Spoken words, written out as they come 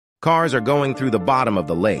Cars are going through the bottom of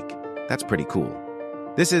the lake. That's pretty cool.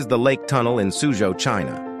 This is the lake tunnel in Suzhou,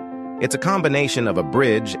 China. It's a combination of a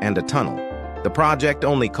bridge and a tunnel. The project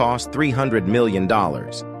only cost $300 million.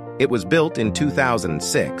 It was built in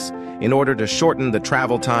 2006 in order to shorten the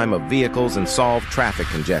travel time of vehicles and solve traffic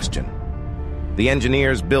congestion. The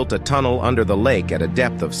engineers built a tunnel under the lake at a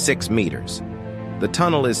depth of 6 meters. The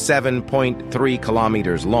tunnel is 7.3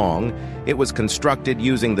 kilometers long. It was constructed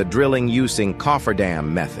using the drilling using cofferdam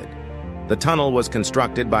method. The tunnel was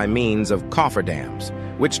constructed by means of cofferdams,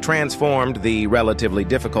 which transformed the relatively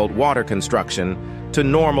difficult water construction to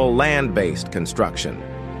normal land-based construction.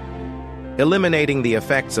 Eliminating the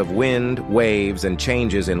effects of wind, waves, and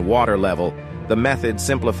changes in water level, the method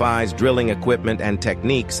simplifies drilling equipment and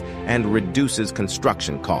techniques and reduces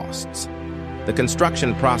construction costs. The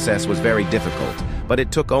construction process was very difficult, but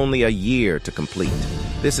it took only a year to complete.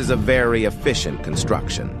 This is a very efficient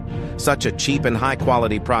construction. Such a cheap and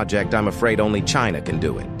high-quality project, I'm afraid only China can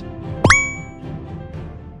do it.